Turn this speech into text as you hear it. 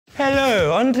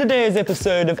Hello, on today's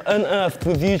episode of Unearthed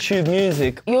with YouTube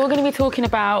Music, you're going to be talking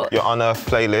about your Unearthed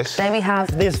playlist. Then we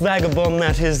have this vagabond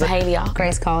that is Mahalia,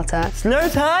 Grace Carter, Slow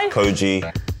Tie, Koji,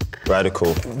 Radical.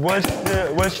 Watch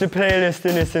the playlist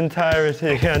in its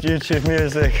entirety on YouTube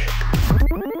Music.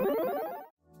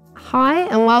 Hi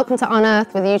and welcome to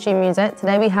Unearthed with YouTube Music.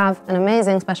 Today we have an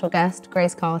amazing special guest,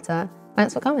 Grace Carter.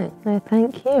 Thanks for coming. No,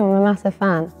 thank you, I'm a massive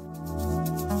fan.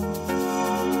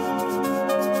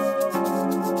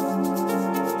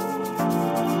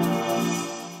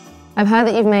 I've heard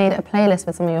that you've made a playlist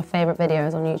with some of your favourite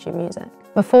videos on YouTube Music.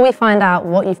 Before we find out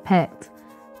what you've picked,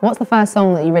 what's the first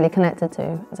song that you really connected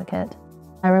to as a kid?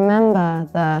 I remember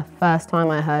the first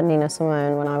time I heard Nina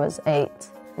Simone when I was 8.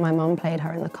 My mum played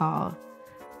her in the car,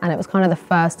 and it was kind of the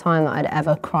first time that I'd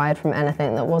ever cried from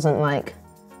anything that wasn't like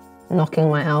knocking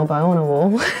my elbow on a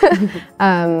wall.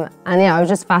 And yeah, I was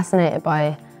just fascinated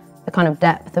by the kind of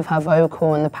depth of her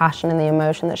vocal and the passion and the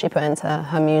emotion that she put into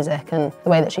her music and the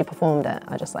way that she performed it.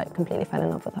 I just like completely fell in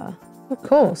love with her. Oh,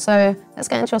 cool, so let's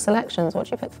get into your selections. What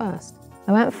did you pick first?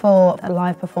 I went for a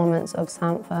live performance of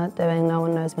Sampha doing No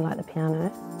One Knows Me Like the Piano.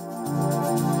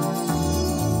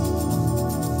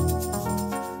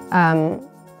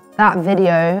 That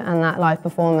video and that live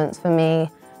performance for me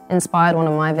inspired one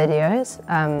of my videos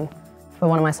for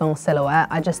one of my songs, Silhouette.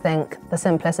 I just think the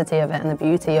simplicity of it and the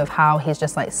beauty of how he's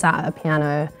just like sat at a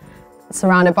piano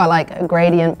surrounded by like a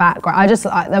gradient background.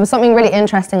 There was something really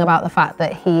interesting about the fact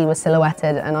that he was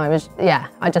silhouetted, and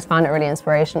I just found it really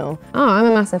inspirational. Oh, I'm a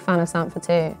massive fan of Sampha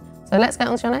too. So let's get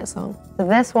on to your next song. So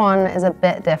this one is a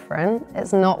bit different.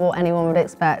 It's not what anyone would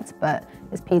expect, but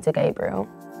it's Peter Gabriel.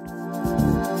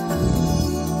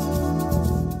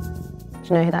 Do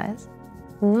you know who that is?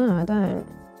 No, I don't.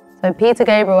 So Peter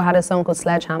Gabriel had a song called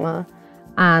Sledgehammer,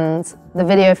 and the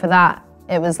video for that,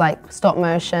 it was like stop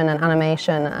motion and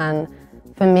animation, and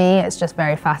for me, it's just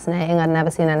very fascinating. I'd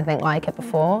never seen anything like it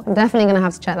before. I'm definitely gonna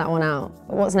have to check that one out.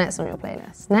 But what's next on your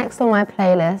playlist? Next on my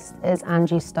playlist is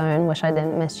Angie Stone, Wish I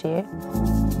Didn't Miss You.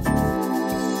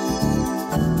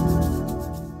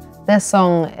 This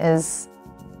song is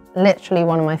literally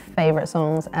one of my favorite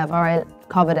songs ever. I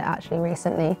covered it actually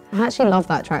recently. I actually love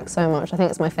that track so much. I think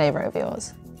it's my favorite of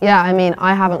yours. Yeah, I mean,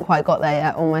 I haven't quite got there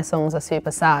yet. All my songs are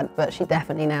super sad, but she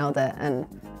definitely nailed it, and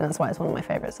that's why it's one of my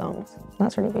favorite songs.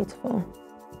 That's really beautiful.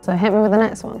 So hit me with the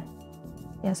next one.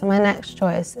 Yeah, so my next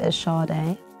choice is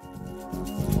Sade.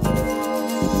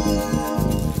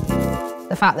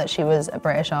 The fact that she was a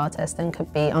British artist and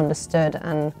could be understood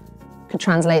and could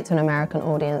translate to an American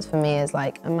audience for me is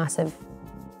like a massive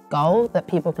goal, that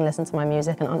people can listen to my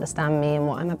music and understand me and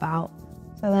what I'm about.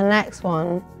 So the next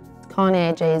one,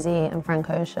 Kanye, Jay-Z and Frank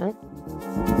Ocean.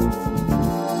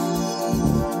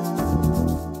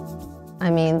 I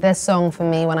mean, this song for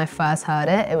me, when I first heard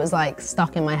it, it was like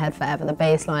stuck in my head forever. The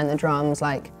bass line, the drums,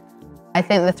 like, I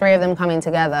think the three of them coming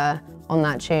together on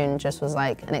that tune just was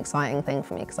like an exciting thing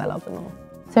for me because I love them all.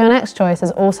 So your next choice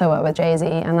is also worked with Jay-Z,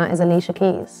 and that is Alicia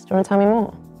Keys. Do you want to tell me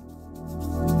more?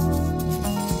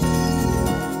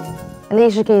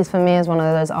 Alicia Keys for me is one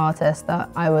of those artists that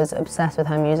I was obsessed with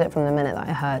her music from the minute that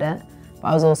I heard it, but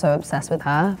I was also obsessed with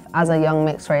her as a young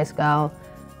mixed race girl.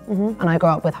 And I grew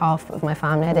up with half of my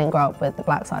family. I didn't grow up with the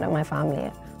black side of my family.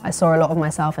 I saw a lot of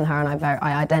myself in her, and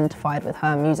I identified with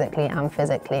her musically and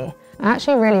physically. I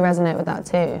actually really resonate with that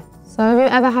too. So have you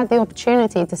ever had the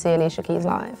opportunity to see Alicia Keys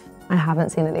live? I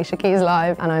haven't seen Alicia Keys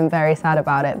live, and I'm very sad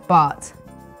about it, but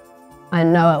I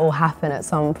know it will happen at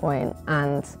some point,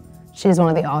 and she's one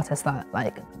of the artists that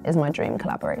like is my dream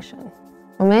collaboration.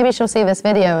 Well, maybe she'll see this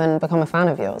video and become a fan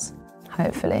of yours.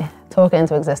 Hopefully. Talk it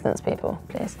into existence, people,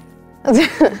 please.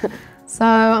 So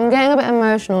I'm getting a bit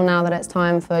emotional now that it's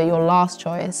time for your last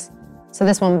choice. So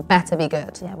this one better be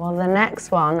good. Yeah, well, the next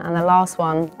one and the last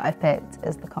one I've picked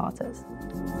is the Carters.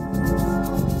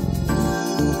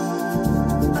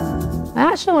 I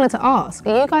actually wanted to ask,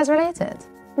 are you guys related?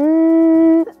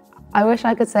 I wish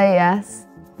I could say yes,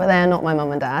 but they are not my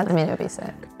mum and dad. I mean, it would be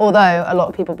sick. Although a lot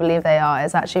of people believe they are,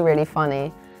 it's actually really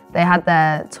funny. They had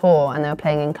their tour and they were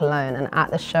playing in Cologne, and at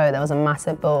the show there was a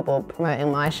massive billboard promoting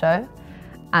my show.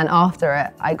 And after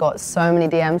it, I got so many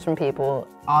DMs from people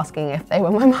asking if they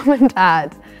were my mum and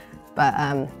dad. But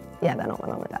yeah, they're not my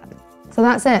mum and dad. So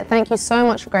that's it. Thank you so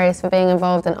much, Grace, for being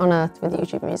involved in Unearthed with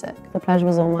YouTube Music. The pleasure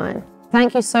was all mine.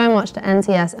 Thank you so much to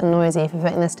NTS and Noisey for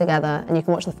putting this together, and you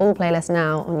can watch the full playlist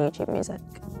now on YouTube Music.